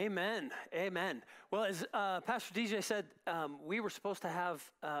Amen. Amen. Well, as Pastor DJ said, we were supposed to have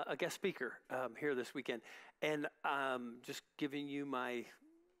a guest speaker here this weekend. And just giving you my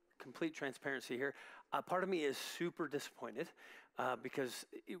complete transparency here, part of me is super disappointed because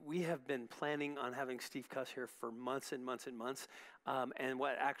we have been planning on having Steve Cuss here for months and months and months. And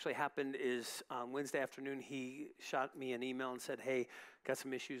what actually happened is on Wednesday afternoon, he shot me an email and said, hey, got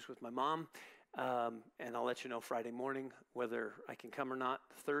some issues with my mom. And I'll let you know Friday morning whether I can come or not.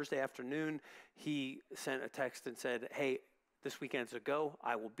 Thursday afternoon, he sent a text and said, hey, this weekend's a go.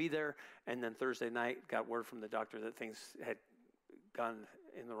 I will be there. And then Thursday night, got word from the doctor that things had gone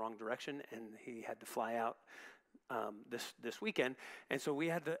in the wrong direction, and he had to fly out this weekend. And so we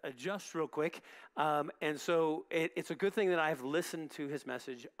had to adjust real quick. And so it's a good thing that I've listened to his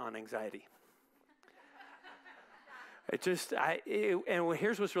message on anxiety. And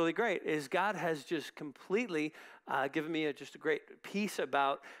here's what's really great is God has just completely given me just a great peace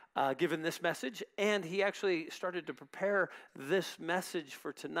about giving this message. And he actually started to prepare this message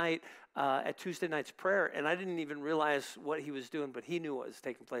for tonight at Tuesday night's prayer. And I didn't even realize what he was doing, but he knew what was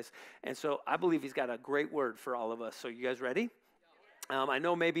taking place. And so I believe he's got a great word for all of us. So you guys ready? I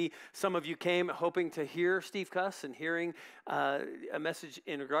know maybe some of you came hoping to hear Steve Cuss and hearing a message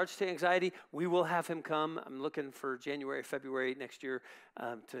in regards to anxiety. We will have him come. I'm looking for January, February next year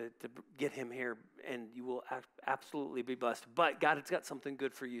to get him here, and you will absolutely be blessed. But God has got something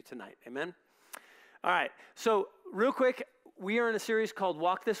good for you tonight. Amen? All right. So real quick, we are in a series called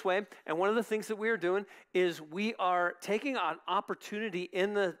Walk This Way, and one of the things that we are doing is we are taking an opportunity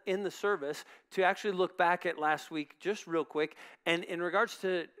in the service to actually look back at last week just real quick. And in regards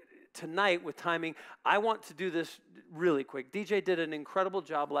to tonight with timing, I want to do this really quick. DJ did an incredible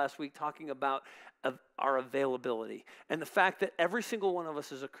job last week talking about our availability and the fact that every single one of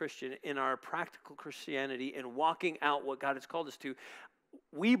us is a Christian in our practical Christianity and walking out what God has called us to.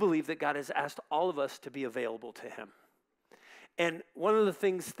 We believe that God has asked all of us to be available to him. And one of the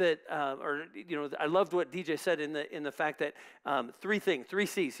things that, I loved what DJ said in the fact that three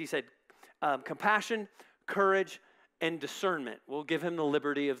C's. He said compassion, courage, and discernment. We'll give him the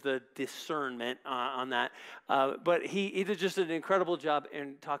liberty of the discernment on that. But he did just an incredible job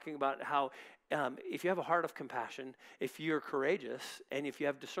in talking about how if you have a heart of compassion, if you're courageous, and if you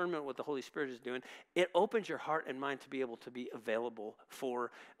have discernment what the Holy Spirit is doing, it opens your heart and mind to be able to be available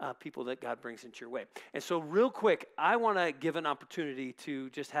for people that God brings into your way. And so real quick, I want to give an opportunity to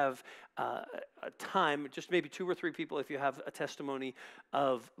just have a time, just maybe 2 or 3 people, if you have a testimony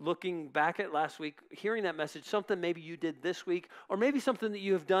of looking back at last week, hearing that message, something maybe you did this week, or maybe something that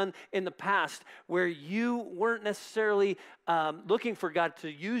you have done in the past where you weren't necessarily looking for God to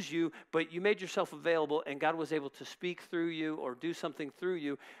use you, but you made yourself available and God was able to speak through you or do something through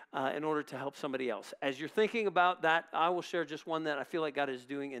you in order to help somebody else. As you're thinking about that, I will share just one that I feel like God is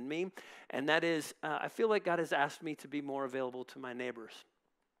doing in me, and that is I feel like God has asked me to be more available to my neighbors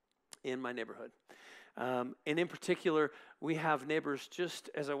in my neighborhood. And in particular, we have neighbors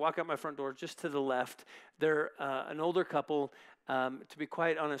just as I walk out my front door, just to the left. They're an older couple. To be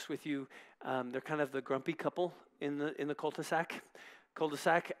quite honest with you, they're kind of the grumpy couple in the cul-de-sac.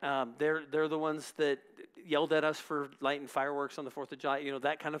 They're the ones that yelled at us for lighting fireworks on the 4th of July,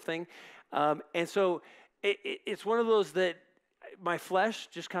 that kind of thing. And so it's one of those that my flesh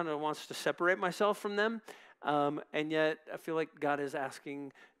just kind of wants to separate myself from them. And yet I feel like God is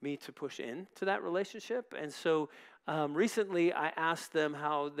asking me to push into that relationship. And so recently I asked them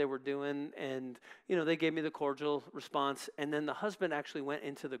how they were doing, and they gave me the cordial response. And then the husband actually went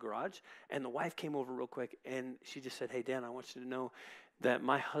into the garage, and the wife came over real quick, and she just said, hey, Dan, I want you to know that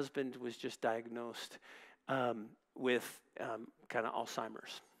my husband was just diagnosed with kind of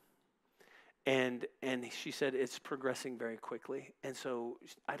Alzheimer's. And she said, it's progressing very quickly. And so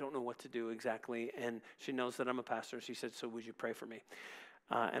I don't know what to do exactly. And she knows that I'm a pastor. She said, so would you pray for me?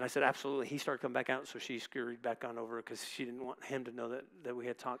 And I said, absolutely. He started coming back out, so she scurried back on over because she didn't want him to know that we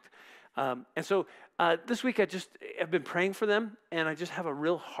had talked. And so this week I've been praying for them, and I just have a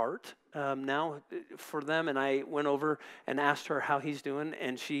real heart now for them. And I went over and asked her how he's doing,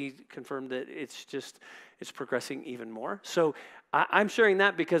 and she confirmed that it's progressing even more. So I'm sharing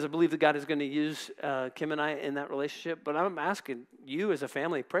that because I believe that God is going to use Kim and I in that relationship. But I'm asking you as a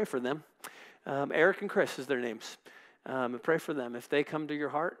family, pray for them. Eric and Chris is their names. Pray for them. If they come to your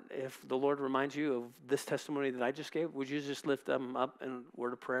heart, if the Lord reminds you of this testimony that I just gave, would you just lift them up in a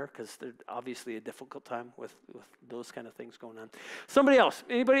word of prayer? Because they're obviously a difficult time with those kind of things going on. Somebody else?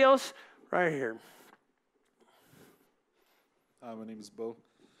 Anybody else? Right here. My name is Bo.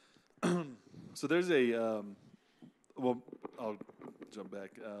 So there's I'll jump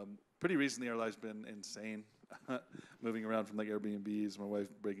back. Pretty recently, our life's been insane. moving around from like Airbnbs, my wife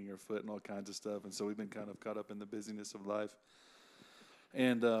breaking her foot and all kinds of stuff. And so we've been kind of caught up in the busyness of life.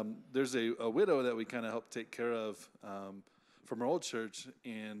 And there's a widow that we kind of help take care of from our old church,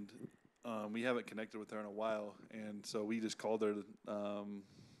 and we haven't connected with her in a while. And so we just called her,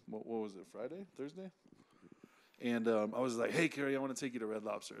 what was it, Friday, Thursday? And I was like, hey, Carrie, I want to take you to Red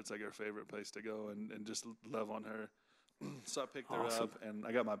Lobster. It's like our favorite place to go and just love on her. So I picked her up, and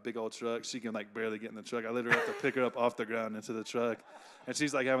I got my big old truck. She can like barely get in the truck. I literally have to pick her up off the ground into the truck. And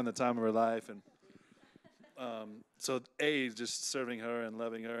she's like having the time of her life. And so just serving her and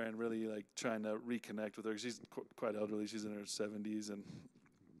loving her and really like trying to reconnect with her. She's quite elderly. She's in her 70s, and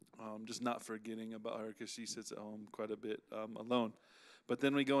just not forgetting about her because she sits at home quite a bit alone. But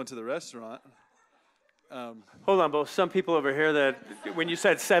then we go into the restaurant. Hold on, Bo. Some people over here that when you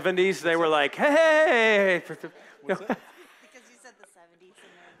said 70s, they were like, hey. What's that? Because you said the 70s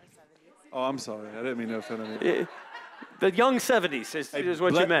and they're in their 70s. Oh, I'm sorry. I didn't mean to offend anyone. The young 70s is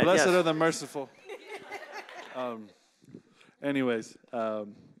what you meant. Blessed yes. are the merciful. Anyways,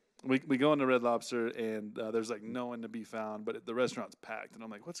 we go into Red Lobster, and there's like no one to be found, but the restaurant's packed. And I'm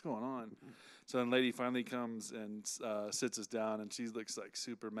like, what's going on? So then lady finally comes and sits us down, and she looks like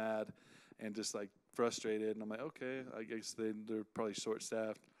super mad and just like frustrated. And I'm like, okay, I guess they're probably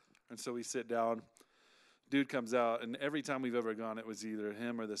short-staffed. And so we sit down. Dude comes out, and every time we've ever gone, it was either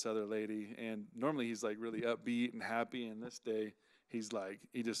him or this other lady. And normally he's like really upbeat and happy, and this day he's like,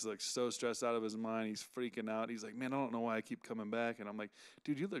 he just looks so stressed out of his mind. He's freaking out. He's like, man, I don't know why I keep coming back. And I'm like,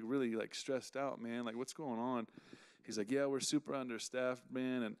 dude, you look really like stressed out, man. Like, what's going on? He's like, yeah, we're super understaffed,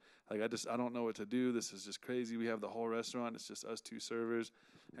 man. And like, I don't know what to do. This is just crazy. We have the whole restaurant. It's just us two servers.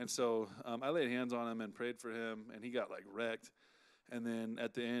 And so I laid hands on him and prayed for him, and he got like wrecked. And then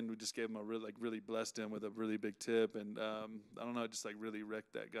at the end, we just gave him really blessed him with a really big tip. And I don't know, it just like really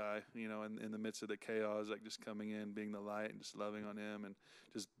wrecked that guy, you know, in the midst of the chaos, like just coming in, being the light and just loving on him and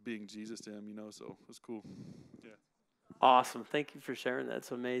just being Jesus to him, you know, so it was cool. Yeah. Awesome. Thank you for sharing that.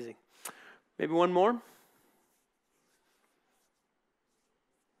 It's amazing. Maybe one more?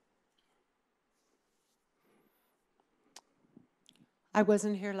 I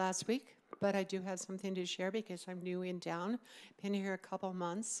wasn't here last week, but I do have something to share because I'm new in town. Been here a couple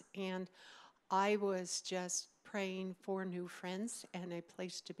months, and I was just praying for new friends and a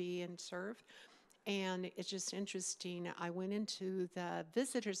place to be and serve. And it's just interesting. I went into the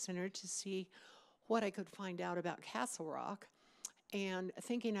visitor center to see what I could find out about Castle Rock, and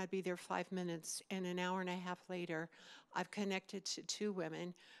thinking I'd be there 5 minutes, and an hour and a half later, I've connected to two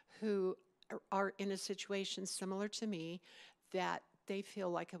women who are in a situation similar to me, that they feel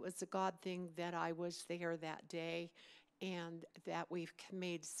like it was a God thing that I was there that day and that we've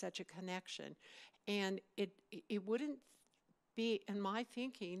made such a connection. And it wouldn't be in my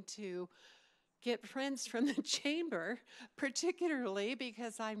thinking to get friends from the chamber, particularly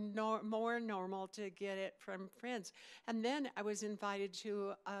because I'm more normal to get it from friends. And then I was invited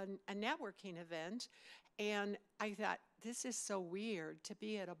to a networking event, and I thought, this is so weird to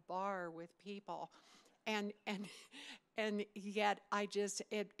be at a bar with people. And yet I just,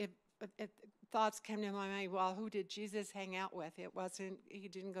 thoughts came to my mind, well, who did Jesus hang out with? He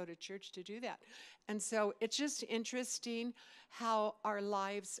didn't go to church to do that. And so it's just interesting how our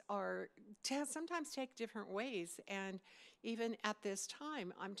lives sometimes take different ways. And even at this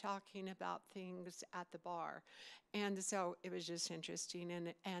time, I'm talking about things at the bar. And so it was just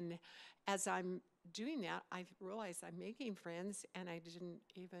interesting. And as I'm doing that, I realized I'm making friends, and I didn't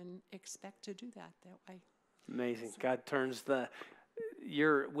even expect to do that way. Amazing. God turns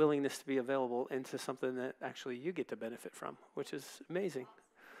your willingness to be available into something that actually you get to benefit from, which is amazing.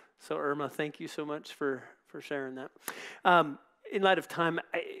 So Irma, thank you so much for sharing that. In light of time,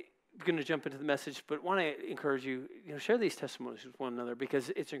 I'm going to jump into the message, but want to encourage you, share these testimonies with one another because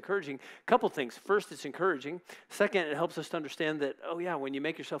it's encouraging. A couple things. First, it's encouraging. Second, it helps us to understand that, when you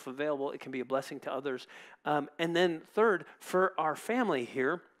make yourself available, it can be a blessing to others. And then third, for our family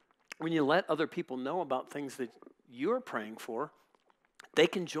here, when you let other people know about things that you're praying for, they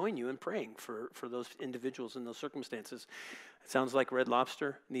can join you in praying for those individuals in those circumstances. It sounds like Red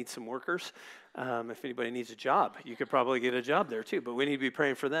Lobster needs some workers. If anybody needs a job, you could probably get a job there too, but we need to be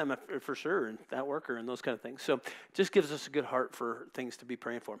praying for them for sure, and that worker and those kind of things. So just gives us a good heart for things to be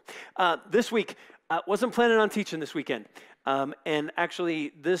praying for. This week, wasn't planning on teaching this weekend. And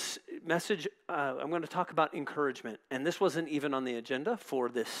actually, this message, I'm going to talk about encouragement. And this wasn't even on the agenda for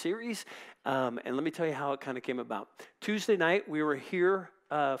this series. And let me tell you how it kind of came about. Tuesday night, we were here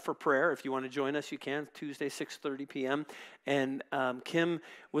for prayer. If you want to join us, you can. Tuesday, 6:30 p.m. And Kim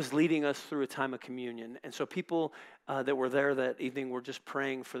was leading us through a time of communion. And so people that were there that evening were just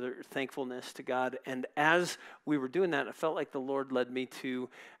praying for their thankfulness to God. And as we were doing that, I felt like the Lord led me to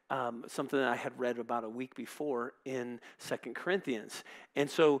something that I had read about a week before in 2 Corinthians. And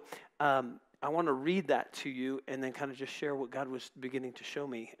so I want to read that to you and then kind of just share what God was beginning to show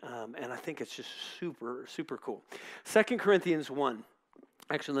me. And I think it's just super, super cool. 2 Corinthians 1.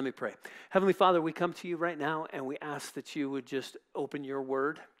 Actually, let me pray. Heavenly Father, we come to you right now and we ask that you would just open your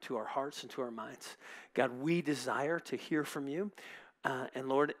word to our hearts and to our minds. God, we desire to hear from you. And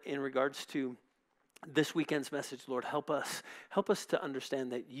Lord, in regards to this weekend's message, Lord, help us to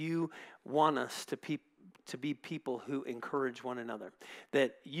understand that you want us to be people who encourage one another,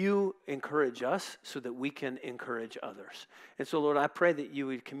 that you encourage us so that we can encourage others. And so, Lord, I pray that you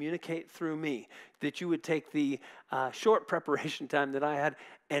would communicate through me, that you would take the short preparation time that I had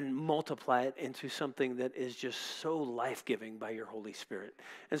and multiply it into something that is just so life-giving by your Holy Spirit.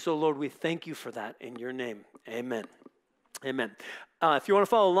 And so, Lord, we thank you for that in your name. Amen. Amen. If you want to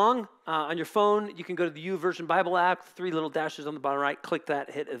follow along on your phone, you can go to the YouVersion Bible app, 3 little dashes on the bottom right, click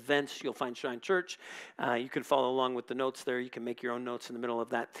that, hit events, you'll find Shine Church. You can follow along with the notes there. You can make your own notes in the middle of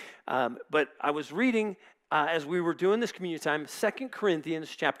that. But I was reading, as we were doing this communion time, 2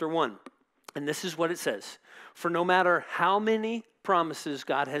 Corinthians chapter 1. And this is what it says. For no matter how many promises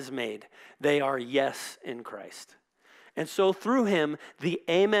God has made, they are yes in Christ. And so through him, the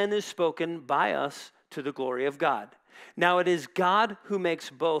amen is spoken by us to the glory of God. Now it is God who makes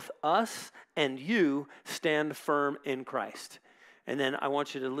both us and you stand firm in Christ. And then I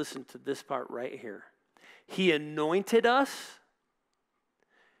want you to listen to this part right here. He anointed us.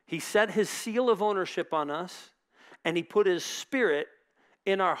 He set his seal of ownership on us. And he put his spirit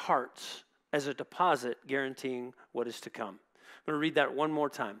in our hearts as a deposit guaranteeing what is to come. I'm going to read that one more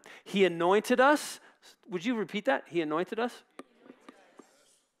time. He anointed us. Would you repeat that? He anointed us.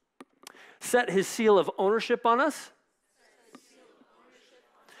 Set his seal of ownership on us.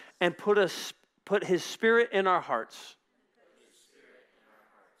 And put his spirit in our hearts.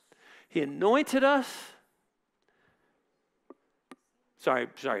 He anointed us. Sorry,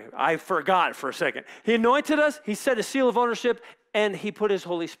 I forgot for a second. He anointed us, he set a seal of ownership, and he put his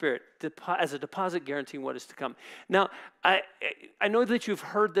Holy Spirit as a deposit guaranteeing what is to come. Now, I know that you've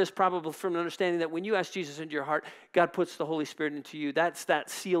heard this probably from an understanding that when you ask Jesus into your heart, God puts the Holy Spirit into you. That's that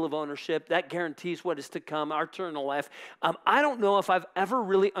seal of ownership. That guarantees what is to come, our eternal life. I don't know if I've ever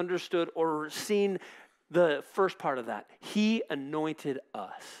really understood or seen the first part of that. He anointed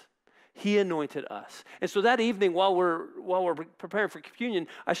us. He anointed us. And so that evening, while we're preparing for communion,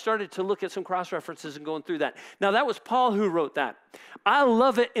 I started to look at some cross-references and going through that. Now, that was Paul who wrote that. I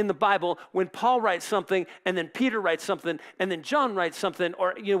love it in the Bible when Paul writes something, and then Peter writes something, and then John writes something,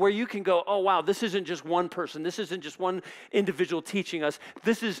 or where you can go, oh, wow, this isn't just one person. This isn't just one individual teaching us.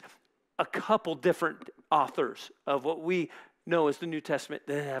 This is a couple different authors of what we know as the New Testament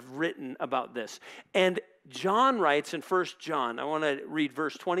that have written about this. And John writes in 1 John, I want to read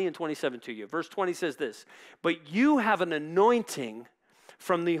verse 20 and 27 to you. Verse 20 says this, but you have an anointing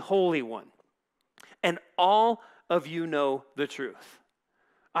from the Holy One, and all of you know the truth.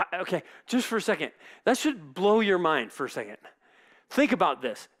 Okay, just for a second. That should blow your mind for a second. Think about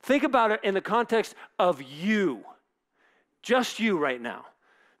this. Think about it in the context of you. Just you right now.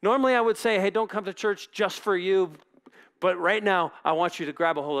 Normally I would say, hey, don't come to church just for you. But right now, I want you to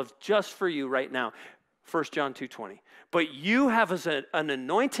grab a hold of just for you right now. 1 John 2:20. But you have an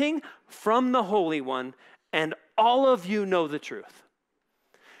anointing from the Holy One, and all of you know the truth.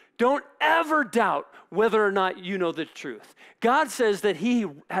 Don't ever doubt whether or not you know the truth. God says that he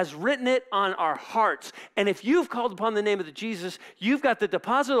has written it on our hearts. And if you've called upon the name of Jesus, you've got the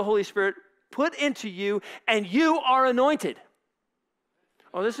deposit of the Holy Spirit put into you, and you are anointed.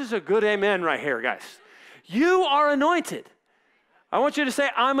 Oh, this is a good amen right here, guys. You are anointed. I want you to say,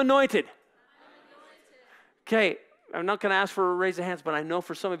 I'm anointed. Okay, I'm not going to ask for a raise of hands, but I know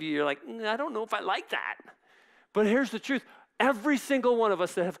for some of you, you're like, I don't know if I like that. But here's the truth. Every single one of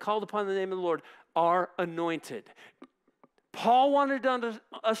us that have called upon the name of the Lord are anointed. Paul wanted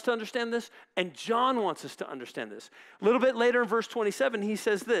us to understand this, and John wants us to understand this. A little bit later in verse 27, he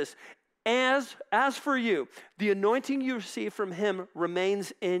says this, As for you, the anointing you receive from him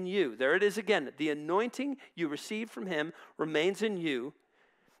remains in you. There it is again. The anointing you receive from him remains in you,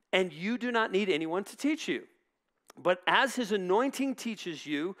 and you do not need anyone to teach you. But as his anointing teaches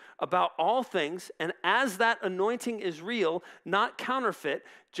you about all things, and as that anointing is real, not counterfeit,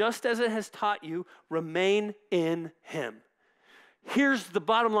 just as it has taught you, remain in him. Here's the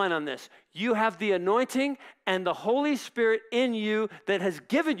bottom line on this. You have the anointing, and the Holy Spirit in you that has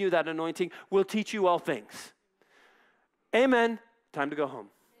given you that anointing will teach you all things. Amen. Time to go home.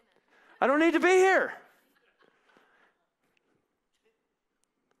 I don't need to be here.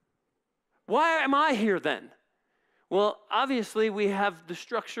 Why am I here then? Well, obviously, we have the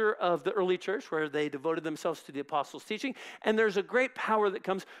structure of the early church where they devoted themselves to the apostles' teaching, and there's a great power that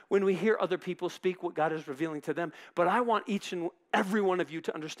comes when we hear other people speak what God is revealing to them. But I want each and every one of you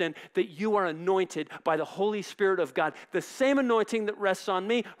to understand that you are anointed by the Holy Spirit of God. The same anointing that rests on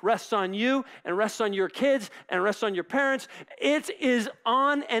me rests on you and rests on your kids and rests on your parents. It is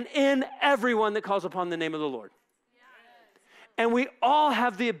on and in everyone that calls upon the name of the Lord. And we all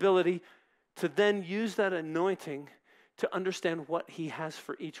have the ability to then use that anointing to understand what he has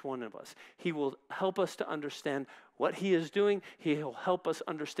for each one of us. He will help us to understand what he is doing. He'll help us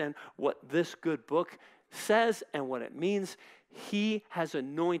understand what this good book says and what it means. He has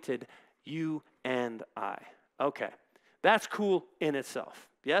anointed you and I. Okay, that's cool in itself.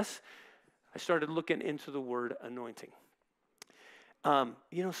 Yes? I started looking into the word anointing.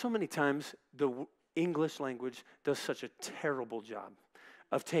 So many times the English language does such a terrible job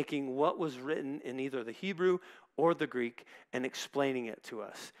of taking what was written in either the Hebrew or the Greek and explaining it to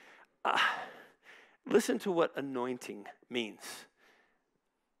us. Listen to what anointing means.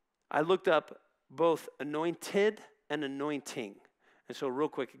 I looked up both anointed and anointing. And so real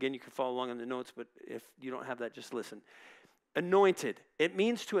quick, again, you can follow along on the notes, but if you don't have that, just listen. Anointed. It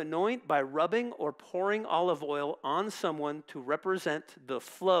means to anoint by rubbing or pouring olive oil on someone to represent the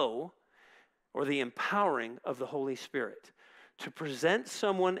flow or the empowering of the Holy Spirit. To present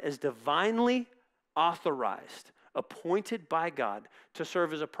someone as divinely authorized, appointed by God to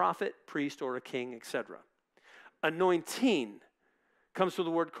serve as a prophet, priest, or a king, etc. Anointing comes from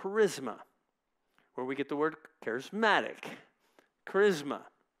the word charisma, where we get the word charismatic. Charisma.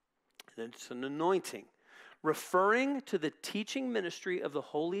 It's an anointing, referring to the teaching ministry of the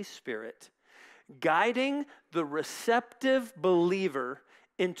Holy Spirit, guiding the receptive believer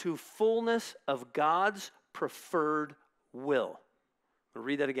into fullness of God's preferred will. I'll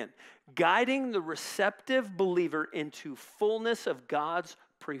read that again. Guiding the receptive believer into fullness of God's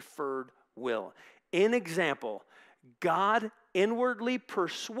preferred will. In example, God inwardly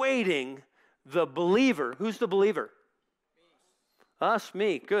persuading the believer. Who's the believer? Us,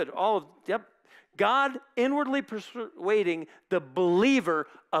 me. Good. God inwardly persuading the believer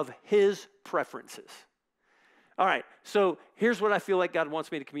of his preferences. All right, so here's what I feel like God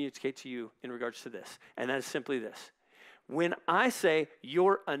wants me to communicate to you in regards to this, and that is simply this. When I say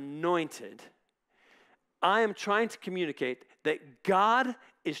you're anointed, I am trying to communicate that God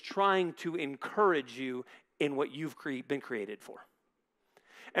is trying to encourage you in what you've been created for.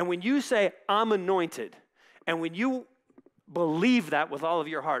 And when you say, I'm anointed, and when you believe that with all of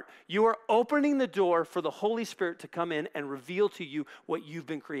your heart, you are opening the door for the Holy Spirit to come in and reveal to you what you've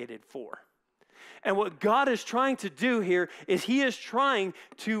been created for. And what God is trying to do here is he is trying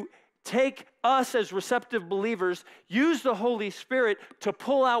to take us as receptive believers, use the Holy Spirit to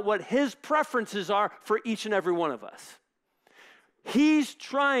pull out what his preferences are for each and every one of us. He's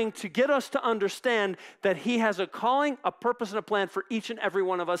trying to get us to understand that he has a calling, a purpose, and a plan for each and every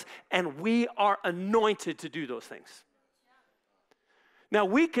one of us, and we are anointed to do those things. Now,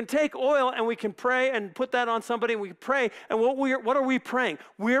 we can take oil and we can pray and put that on somebody and we can pray. And what are we praying?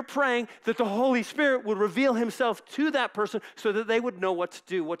 We're praying that the Holy Spirit would reveal himself to that person so that they would know what to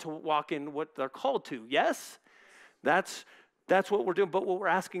do, what to walk in, what they're called to. Yes? That's what we're doing. But what we're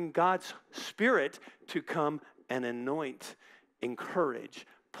asking God's Spirit to come and anoint, encourage,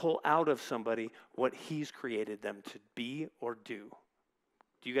 pull out of somebody what he's created them to be or do.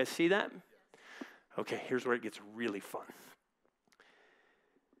 Do you guys see that? Okay, here's where it gets really fun.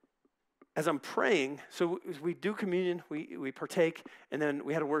 As I'm praying, so we do communion, we partake, and then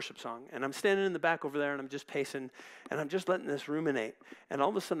we had a worship song. And I'm standing in the back over there, and I'm just pacing, and I'm just letting this ruminate. And all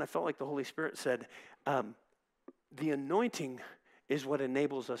of a sudden, I felt like the Holy Spirit said, the anointing is what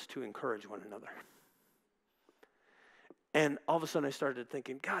enables us to encourage one another. And all of a sudden, I started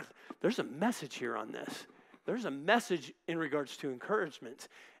thinking, God, there's a message here on this. There's a message in regards to encouragement.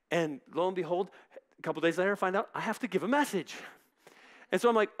 And lo and behold, a couple days later, I find out I have to give a message. And so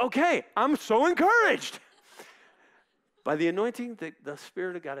I'm like, okay, I'm so encouraged by the anointing that the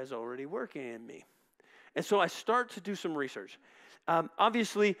Spirit of God is already working in me. And so I start to do some research.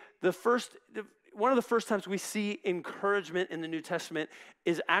 Obviously, one of the first times we see encouragement in the New Testament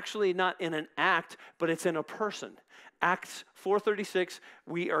is actually not in an act, but it's in a person. Acts 4:36,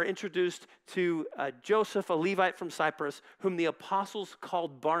 we are introduced to Joseph, a Levite from Cyprus, whom the apostles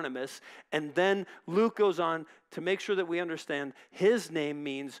called Barnabas. And then Luke goes on to make sure that we understand his name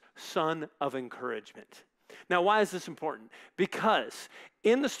means son of encouragement. Now, why is this important? Because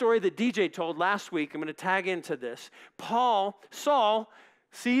in the story that DJ told last week, I'm going to tag into this, Saul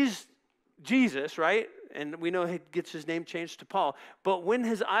sees Jesus, right? And we know he gets his name changed to Paul. But when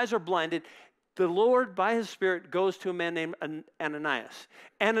his eyes are blinded, the Lord, by his Spirit, goes to a man named Ananias.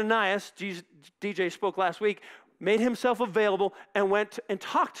 Ananias, DJ spoke last week, made himself available and went and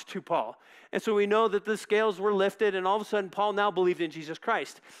talked to Paul. And so we know that the scales were lifted, and all of a sudden Paul now believed in Jesus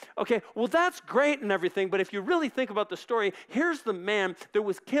Christ. Okay, well, that's great and everything, but if you really think about the story, here's the man that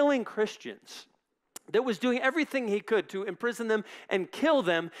was killing Christians, that was doing everything he could to imprison them and kill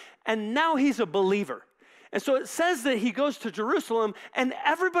them, and now he's a believer. And so it says that he goes to Jerusalem, and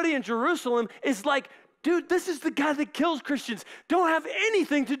everybody in Jerusalem is like, dude, this is the guy that kills Christians. Don't have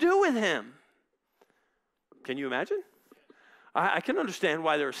anything to do with him. Can you imagine? I can understand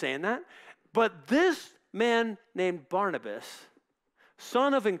why they were saying that. But this man named Barnabas,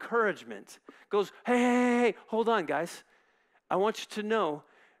 son of encouragement, goes, hey, hold on, guys. I want you to know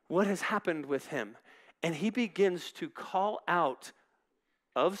what has happened with him. And he begins to call out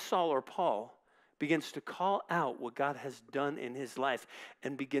of Saul or Paul, begins to call out what God has done in his life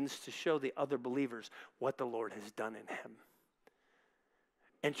and begins to show the other believers what the Lord has done in him.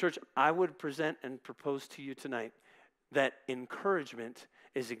 And church, I would present and propose to you tonight that encouragement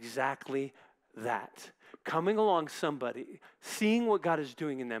is exactly that. Coming along somebody, seeing what God is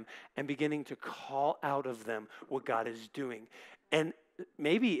doing in them, and beginning to call out of them what God is doing. And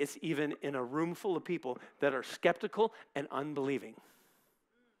maybe it's even in a room full of people that are skeptical and unbelieving.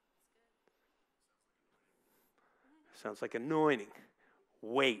 Sounds like anointing.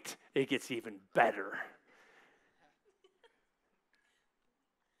 Wait, it gets even better.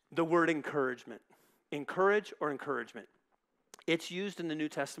 The word encouragement. Encourage or encouragement. It's used in the New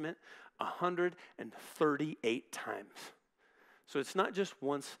Testament 138 times. So it's not just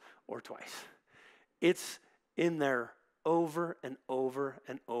once or twice. It's in there over and over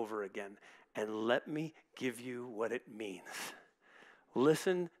and over again. And let me give you what it means.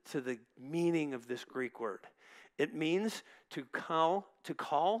 Listen to the meaning of this Greek word. It means to call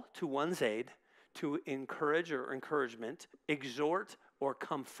to one's aid, to encourage or encouragement, exhort or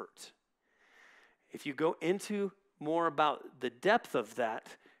comfort. If you go into more about the depth of that,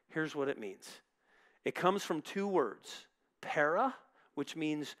 here's what it means. It comes from two words, para, which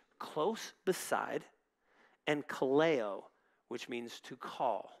means close beside, and kaleo, which means to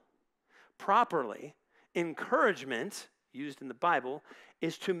call. Properly, encouragement, used in the Bible,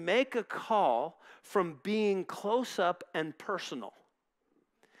 is to make a call from being close up and personal.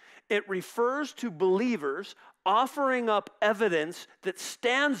 It refers to believers offering up evidence that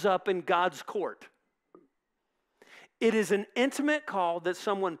stands up in God's court. It is an intimate call that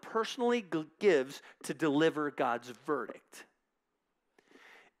someone personally gives to deliver God's verdict.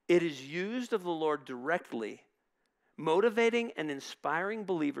 It is used of the Lord directly, motivating and inspiring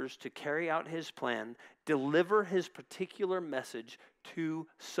believers to carry out his plan, deliver his particular message to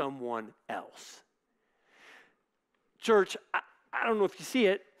someone else. Church, I don't know if you see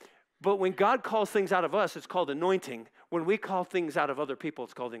it, but when God calls things out of us, it's called anointing. When we call things out of other people,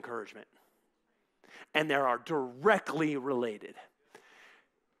 it's called encouragement. And they are directly related.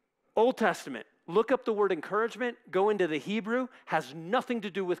 Old Testament, look up the word encouragement, go into the Hebrew, has nothing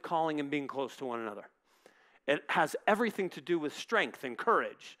to do with calling and being close to one another. It has everything to do with strength and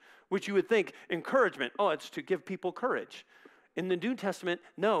courage, which you would think encouragement, oh, it's to give people courage. In the New Testament,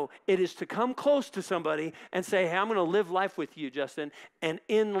 no, it is to come close to somebody and say, hey, I'm going to live life with you, Justin, and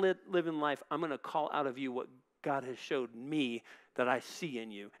in living life, I'm going to call out of you what God has showed me that I see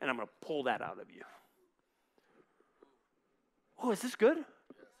in you, and I'm going to pull that out of you. Oh, is this good?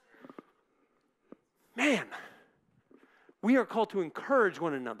 Man, we are called to encourage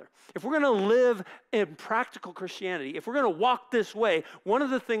one another. If we're going to live in practical Christianity, if we're going to walk this way, one of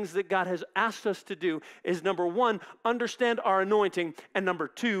the things that God has asked us to do is, number one, understand our anointing, and number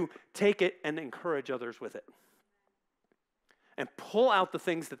two, take it and encourage others with it. And pull out the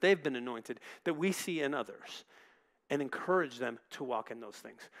things that they've been anointed that we see in others and encourage them to walk in those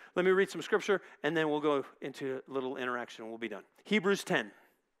things. Let me read some scripture, and then we'll go into a little interaction, and we'll be done. Hebrews 10.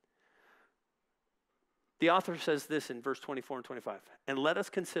 The author says this in verse 24 and 25. And let us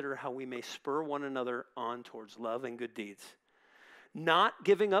consider how we may spur one another on towards love and good deeds, not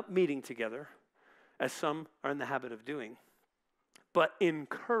giving up meeting together, as some are in the habit of doing, but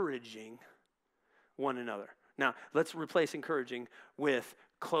encouraging one another. Now, let's replace encouraging with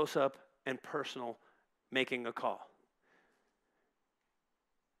close up and personal, making a call.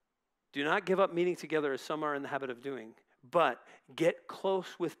 Do not give up meeting together as some are in the habit of doing, but get close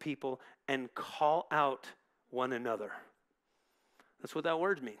with people and call out one another. That's what that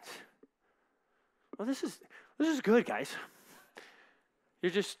word means. Well, this is good, guys.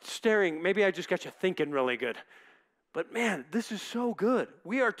 You're just staring. Maybe I just got you thinking really good. But man, this is so good.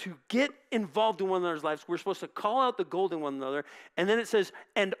 We are to get involved in one another's lives. We're supposed to call out the gold in one another. And then it says,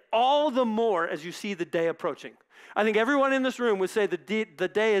 and all the more as you see the day approaching. I think everyone in this room would say the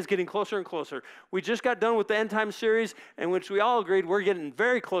day is getting closer and closer. We just got done with the End Times series, in which we all agreed we're getting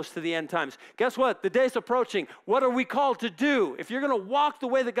very close to the end times. Guess what? The day's approaching. What are we called to do? If you're going to walk the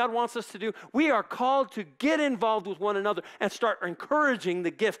way that God wants us to do, we are called to get involved with one another and start encouraging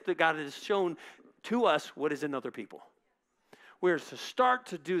the gift that God has shown to us what is in other people. We're to start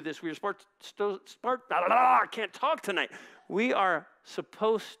to do this. We are I can't talk tonight. We are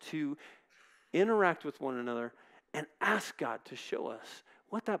supposed to interact with one another and ask God to show us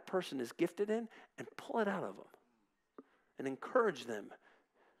what that person is gifted in and pull it out of them and encourage them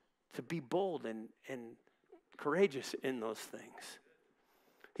to be bold and courageous in those things.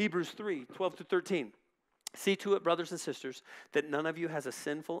 Hebrews 3:12-13. See to it, brothers and sisters, that none of you has a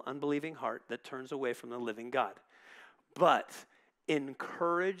sinful, unbelieving heart that turns away from the living God. But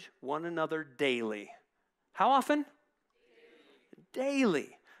encourage one another daily. How often?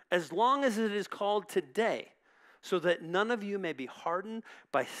 Daily. As long as it is called today, so that none of you may be hardened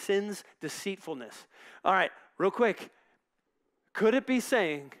by sin's deceitfulness. All right, real quick. Could it be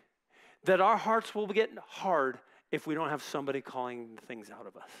saying that our hearts will get hard if we don't have somebody calling things out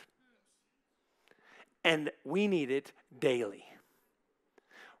of us? And we need it daily.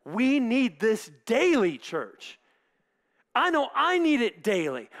 We need this daily, church. I know I need it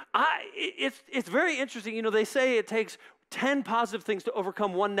daily. It's very interesting. You know, they say it takes 10 positive things to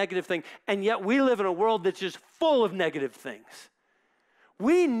overcome one negative thing, and yet we live in a world that's just full of negative things.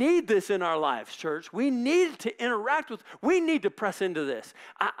 We need this in our lives, church. We need to interact with, we need to press into this.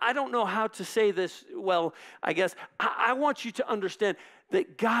 I don't know how to say this well, I guess. I want you to understand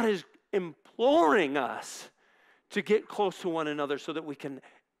that God is imploring us to get close to one another so that we can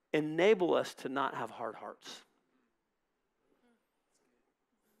enable us to not have hard hearts.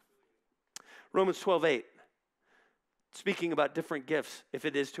 Romans 12:8. Speaking about different gifts, if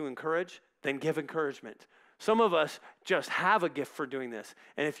it is to encourage, then give encouragement. Some of us just have a gift for doing this.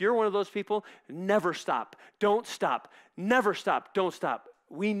 And if you're one of those people, never stop. Don't stop. Never stop. Don't stop.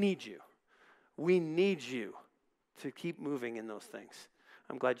 We need you. We need you to keep moving in those things.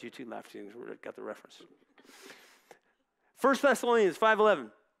 I'm glad you two laughed. You got the reference. 1 Thessalonians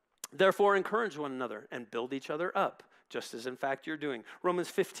 5:11. Therefore, encourage one another and build each other up, just as in fact you're doing. Romans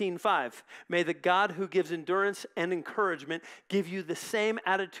 15:5. May the God who gives endurance and encouragement give you the same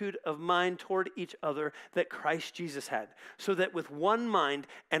attitude of mind toward each other that Christ Jesus had, so that with one mind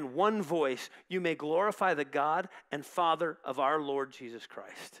and one voice you may glorify the God and Father of our Lord Jesus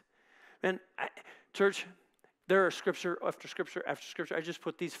Christ. And church, there are scripture after scripture after scripture. I just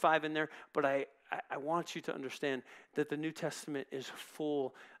put these 5 in there, but I want you to understand that the New Testament is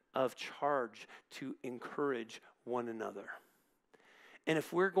full of charge to encourage one another. And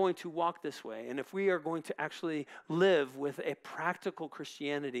if we're going to walk this way, and if we are going to actually live with a practical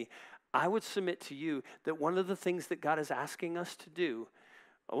Christianity, I would submit to you that one of the things that God is asking us to do,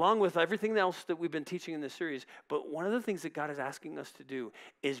 along with everything else that we've been teaching in this series, but one of the things that God is asking us to do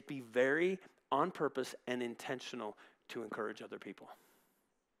is be very on purpose and intentional to encourage other people.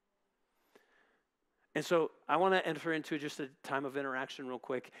 And so I want to enter into just a time of interaction real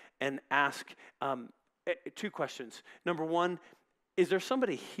quick and ask 2 questions. Number 1, is there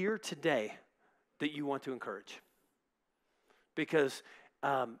somebody here today that you want to encourage? Because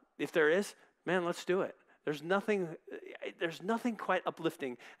if there is, man, let's do it. There's nothing quite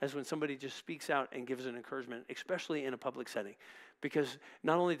uplifting as when somebody just speaks out and gives an encouragement, especially in a public setting. Because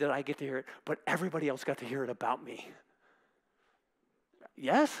not only did I get to hear it, but everybody else got to hear it about me.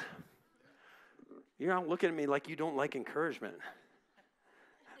 Yes? You're not looking at me like you don't like encouragement.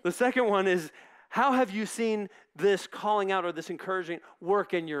 The second one is, how have you seen this calling out or this encouraging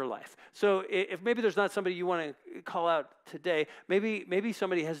work in your life? So if maybe there's not somebody you want to call out today, maybe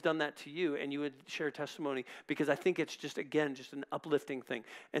somebody has done that to you and you would share testimony, because I think it's just, again, just an uplifting thing.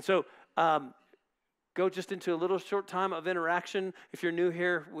 And so go just into a little short time of interaction. If you're new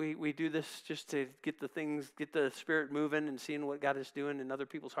here, we do this just to get the Spirit moving and seeing what God is doing in other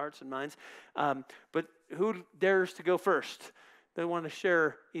people's hearts and minds. But who dares to go first? They want to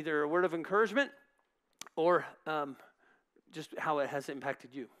share either a word of encouragement or just how it has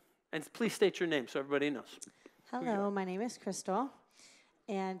impacted you. And please state your name so everybody knows. Hello, my name is Crystal,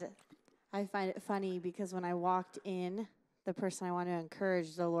 and I find it funny because when I walked in, the person I want to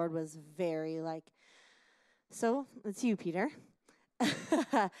encourage, the Lord was very like, so it's you, Peter.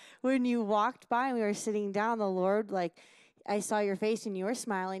 When you walked by and we were sitting down, the Lord, like, I saw your face and you were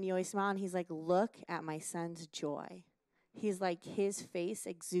smiling, you always smile, and he's like, look at my son's joy. He's like, his face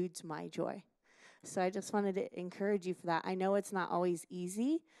exudes my joy. So I just wanted to encourage you for that. I know it's not always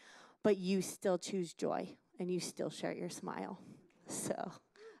easy, but you still choose joy and you still share your smile. So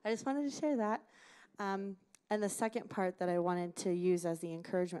I just wanted to share that. And the second part that I wanted to use as the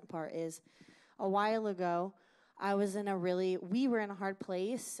encouragement part is a while ago, we were in a hard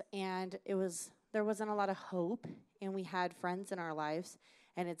place, and there wasn't a lot of hope, and we had friends in our lives,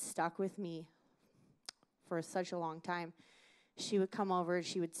 and it stuck with me for such a long time. She would come over,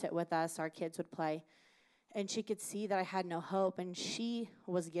 she would sit with us, our kids would play, and she could see that I had no hope, and she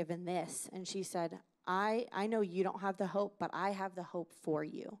was given this, and she said, I know you don't have the hope, but I have the hope for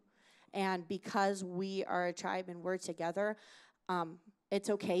you. And because we are a tribe and we're together, it's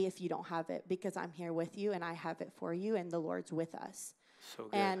okay if you don't have it, because I'm here with you and I have it for you, and the Lord's with us. So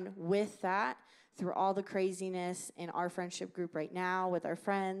good. And with that, through all the craziness in our friendship group right now with our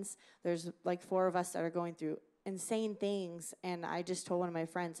friends, there's like 4 of us that are going through insane things. And I just told one of my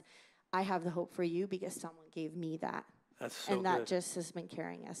friends, I have the hope for you because someone gave me that. That's so and that good. just has been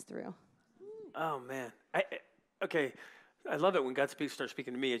carrying us through. Oh, man. Okay. I love it when God starts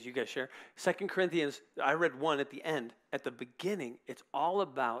speaking to me as you guys share. 2 Corinthians, I read 1 at the end. At the beginning, it's all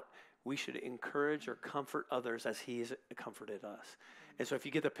about we should encourage or comfort others as he has comforted us. And so if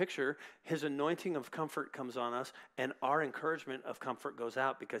you get the picture, his anointing of comfort comes on us, and our encouragement of comfort goes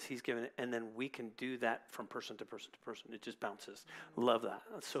out because he's given it, and then we can do that from person to person to person. It just bounces. Love that.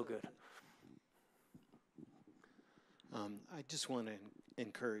 That's so good. I just want to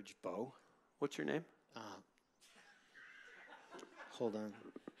encourage Bo. What's your name? Hold on.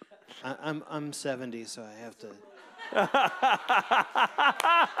 I'm 70, so I have to.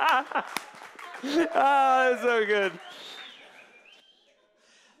 That's so good.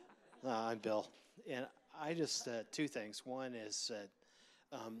 I'm Bill. And I just, 2 things. One is,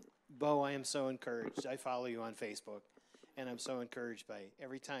 Bo, I am so encouraged. I follow you on Facebook, and I'm so encouraged by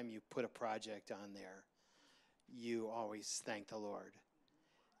every time you put a project on there, you always thank the Lord.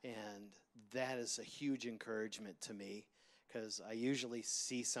 And that is a huge encouragement to me, because I usually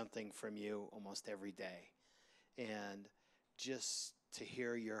see something from you almost every day. And just to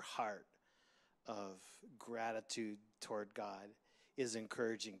hear your heart of gratitude toward God is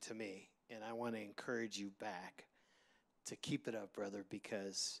encouraging to me. And I want to encourage you back to keep it up, brother,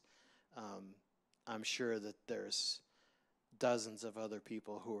 because I'm sure that there's dozens of other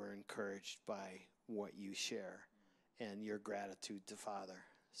people who are encouraged by what you share and your gratitude to Father.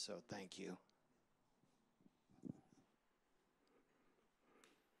 So thank you.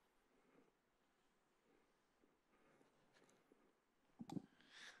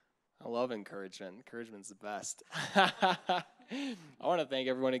 I love encouragement. Encouragement's the best. I want to thank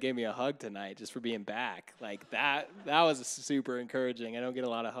everyone who gave me a hug tonight just for being back. Like that was super encouraging. I don't get a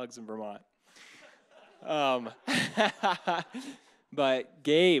lot of hugs in Vermont. But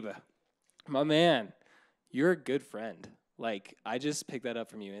Gabe, my man, you're a good friend. Like, I just picked that up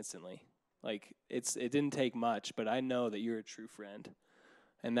from you instantly. Like, it didn't take much, but I know that you're a true friend,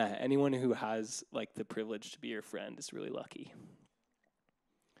 and that anyone who has like the privilege to be your friend is really lucky.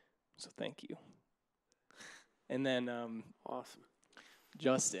 So thank you. And then, Awesome.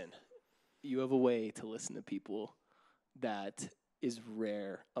 Justin, you have a way to listen to people that is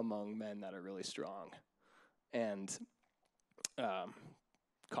rare among men that are really strong and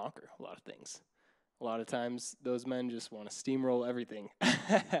conquer a lot of things. A lot of times, those men just want to steamroll everything.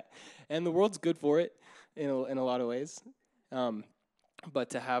 And the world's good for it in a lot of ways. But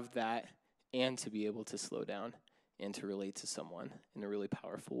to have that and to be able to slow down and to relate to someone in a really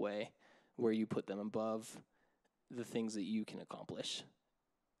powerful way where you put them above the things that you can accomplish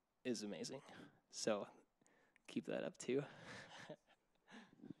is amazing. So keep that up too.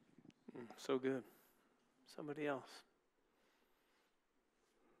 So good. Somebody else.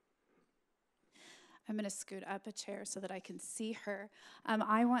 I'm going to scoot up a chair so that I can see her.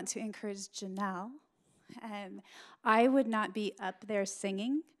 I want to encourage Janelle. I would not be up there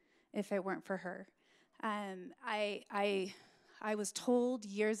singing if it weren't for her. I was told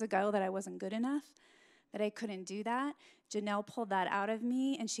years ago that I wasn't good enough that I couldn't do that. Janelle pulled that out of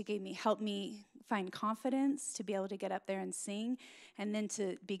me, and she helped me find confidence to be able to get up there and sing, and then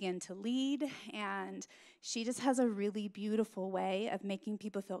to begin to lead. And she just has a really beautiful way of making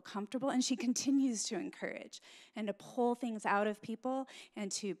people feel comfortable, and she continues to encourage and to pull things out of people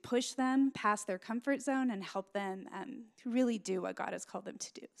and to push them past their comfort zone and help them really do what God has called them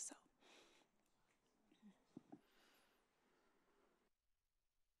to do. So.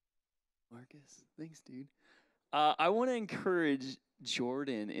 Marcus, thanks, dude. I want to encourage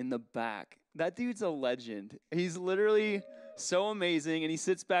Jordan in the back. That dude's a legend. He's literally so amazing, and he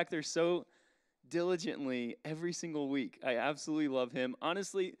sits back there so diligently every single week. I absolutely love him.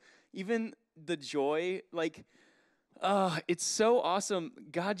 Honestly, even the joy, it's so awesome.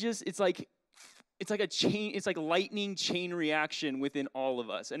 God just, it's like a chain, it's like lightning chain reaction within all of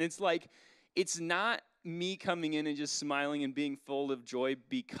us. And it's not me coming in and just smiling and being full of joy,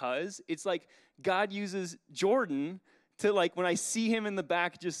 because it's like God uses Jordan to, when I see him in the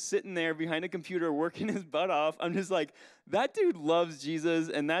back just sitting there behind a computer working his butt off, I'm just like, that dude loves Jesus,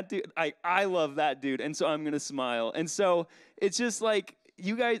 and that dude, I love that dude, and so I'm going to smile. And so it's just like,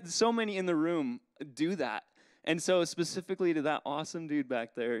 you guys, so many in the room do that. And so specifically to that awesome dude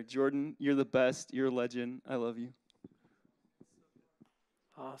back there, Jordan, you're the best, you're a legend, I love you.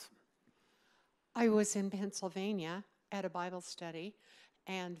 Awesome. I was in Pennsylvania at a Bible study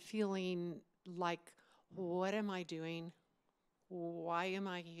and feeling like, what am I doing? Why am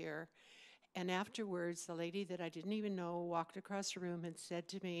I here? And afterwards, the lady that I didn't even know walked across the room and said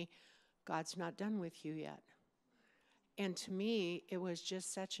to me, God's not done with you yet. And to me, it was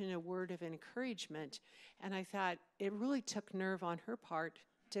just such a word of encouragement. And I thought it really took nerve on her part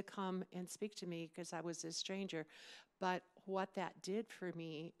to come and speak to me, because I was a stranger. But what that did for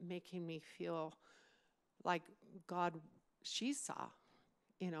me, making me feel like God, she saw,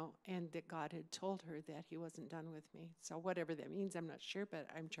 and that God had told her that he wasn't done with me. So whatever that means, I'm not sure, but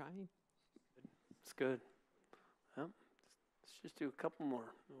I'm trying. It's good. Well, let's just do a couple more.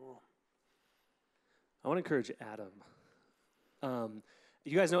 I want to encourage Adam.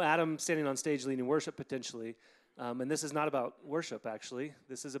 You guys know Adam standing on stage leading worship potentially. And this is not about worship, actually.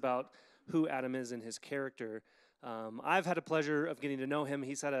 This is about who Adam is and his character. I've had a pleasure of getting to know him.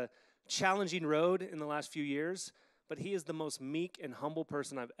 He's had a challenging road in the last few years, but he is the most meek and humble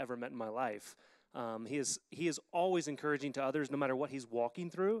person I've ever met in my life. He is always encouraging to others, no matter what he's walking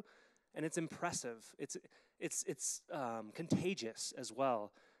through, and it's impressive. It's contagious as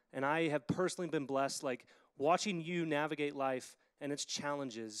well. And I have personally been blessed, watching you navigate life and its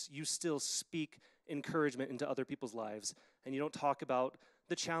challenges. You still speak encouragement into other people's lives, and you don't talk about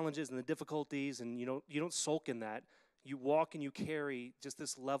the challenges and the difficulties, and you don't sulk in that. You walk and you carry just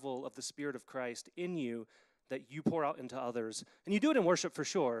this level of the Spirit of Christ in you that you pour out into others. And you do it in worship for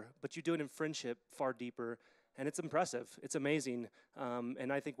sure, but you do it in friendship far deeper. And it's impressive. It's amazing.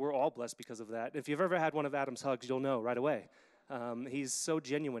 And I think we're all blessed because of that. If you've ever had one of Adam's hugs, you'll know right away. He's so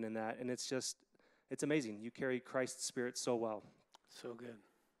genuine in that. And it's amazing. You carry Christ's Spirit so well. So good.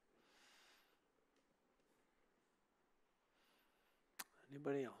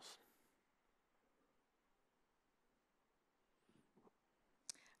 Anybody else?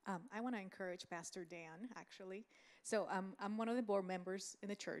 I want to encourage Pastor Dan, actually. So I'm one of the board members in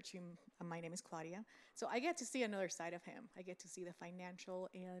the church. My name is Claudia. So I get to see another side of him. I get to see the financial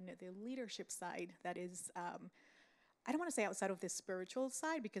and the leadership side that is, I don't want to say outside of the spiritual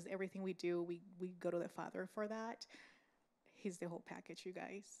side, because everything we do, we go to the Father for that. He's the whole package, you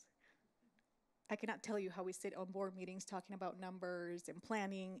guys. I cannot tell you how we sit on board meetings talking about numbers and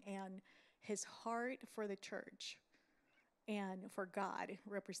planning, and his heart for the church and for God,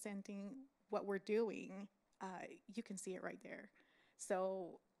 representing what we're doing, you can see it right there.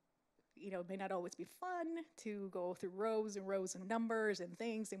 So, it may not always be fun to go through rows and rows of numbers and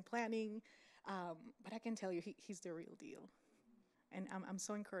things and planning, but I can tell you he's the real deal. And I'm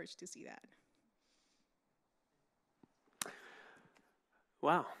so encouraged to see that.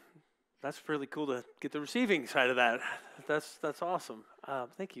 Wow. That's really cool to get the receiving side of that. That's awesome.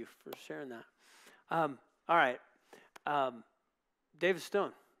 Thank you for sharing that. All right. David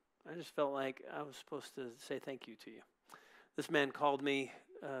Stone, I just felt like I was supposed to say thank you to you. This man called me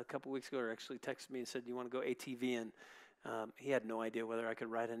a couple weeks ago, or actually texted me and said, "You want to go ATV?" And he had no idea whether I could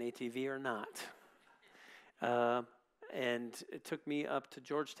ride an ATV or not. And it took me up to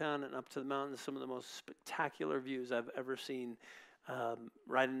Georgetown and up to the mountains, some of the most spectacular views I've ever seen,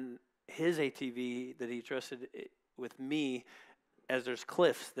 riding his ATV that he trusted with me, as there's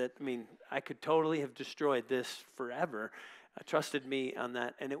cliffs that, I could totally have destroyed this forever. Trusted me on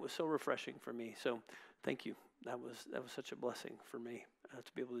that, and it was so refreshing for me. So thank you. That was such a blessing for me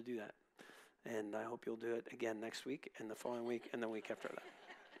to be able to do that. And I hope you'll do it again next week and the following week and the week after that.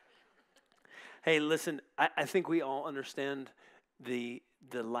 Hey, listen, I think we all understand the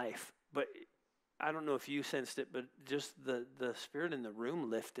life, but I don't know if you sensed it, but just the spirit in the room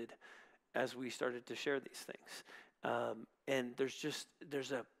lifted as we started to share these things. And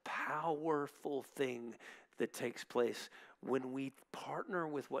there's a powerful thing that takes place when we partner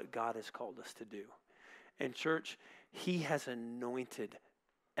with what God has called us to do. And church, he has anointed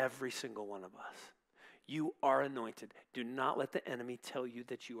every single one of us. You are anointed. Do not let the enemy tell you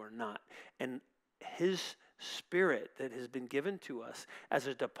that you are not. And his spirit that has been given to us as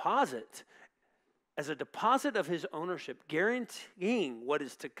a deposit of his ownership, guaranteeing what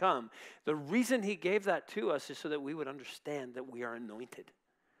is to come. The reason he gave that to us is so that we would understand that we are anointed.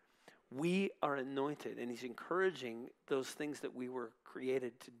 We are anointed, and he's encouraging those things that we were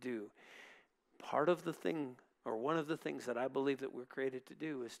created to do. Part of the thing, or one of the things that I believe that we're created to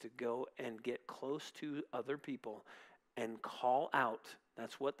do, is to go and get close to other people and call out.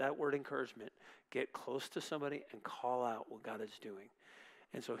 That's what that word encouragement, get close to somebody and call out what God is doing.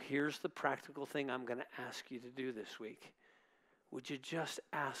 And so here's the practical thing I'm going to ask you to do this week. Would you just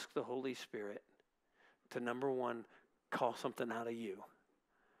ask the Holy Spirit to, number one, call something out of you?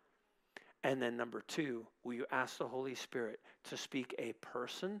 And then number two, will you ask the Holy Spirit to speak a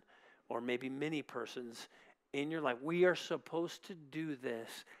person or maybe many persons in your life? We are supposed to do this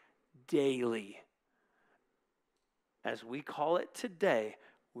daily. As we call it today,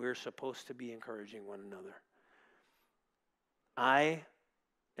 we're supposed to be encouraging one another. I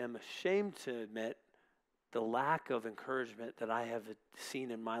am ashamed to admit the lack of encouragement that I have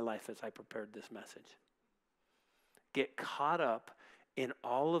seen in my life as I prepared this message. Get caught up in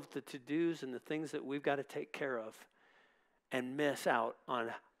all of the to-dos and the things that we've got to take care of and miss out on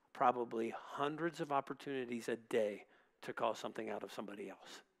probably hundreds of opportunities a day to call something out of somebody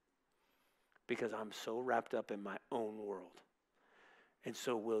else because I'm so wrapped up in my own world. And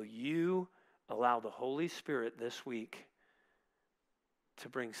so will you allow the Holy Spirit this week to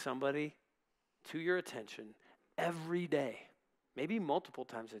bring somebody to your attention every day, maybe multiple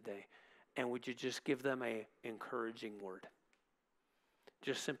times a day, and would you just give them an encouraging word?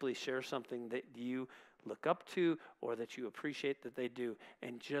 Just simply share something that you look up to or that you appreciate that they do,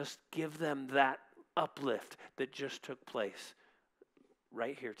 and just give them that uplift that just took place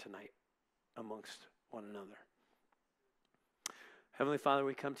right here tonight amongst one another. Heavenly Father,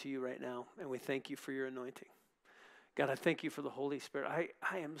 we come to you right now, and we thank you for your anointing. God, I thank you for the Holy Spirit.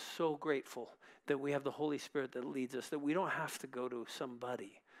 I am so grateful that we have the Holy Spirit that leads us, that we don't have to go to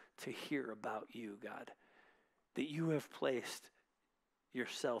somebody to hear about you, God, that you have placed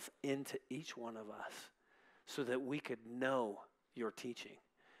yourself into each one of us so that we could know your teaching,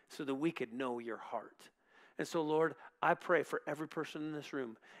 so that we could know your heart. And so, Lord, I pray for every person in this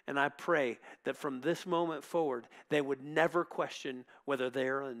room, and I pray that from this moment forward, they would never question whether they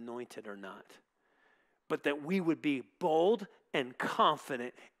are anointed or not, but that we would be bold and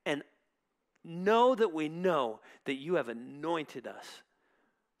confident and know that you have anointed us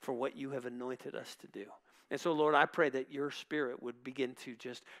for what you have anointed us to do. And so, Lord, I pray that your Spirit would begin to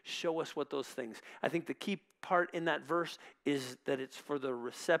just show us what those things. I think the key part in that verse is that it's for the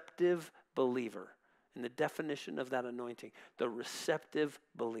receptive believer. And the definition of that anointing, the receptive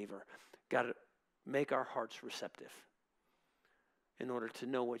believer. God, make our hearts receptive in order to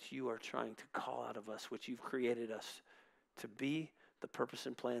know what you are trying to call out of us, what you've created us to be, the purpose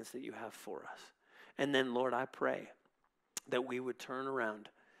and plans that you have for us. And then, Lord, I pray that we would turn around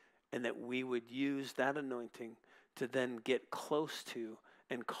and that we would use that anointing to then get close to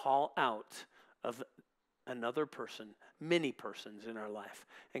and call out of another person, many persons in our life.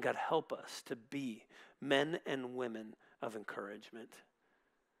 And God, help us to be men and women of encouragement.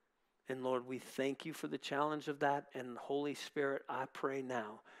 And Lord, we thank you for the challenge of that. And Holy Spirit, I pray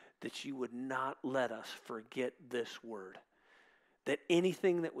now that you would not let us forget this word, that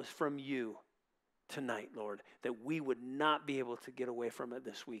anything that was from you tonight, Lord, that we would not be able to get away from it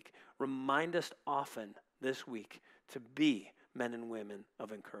this week. Remind us often this week to be men and women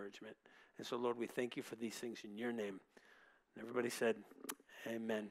of encouragement. And so, Lord, we thank you for these things in your name. And everybody said, amen.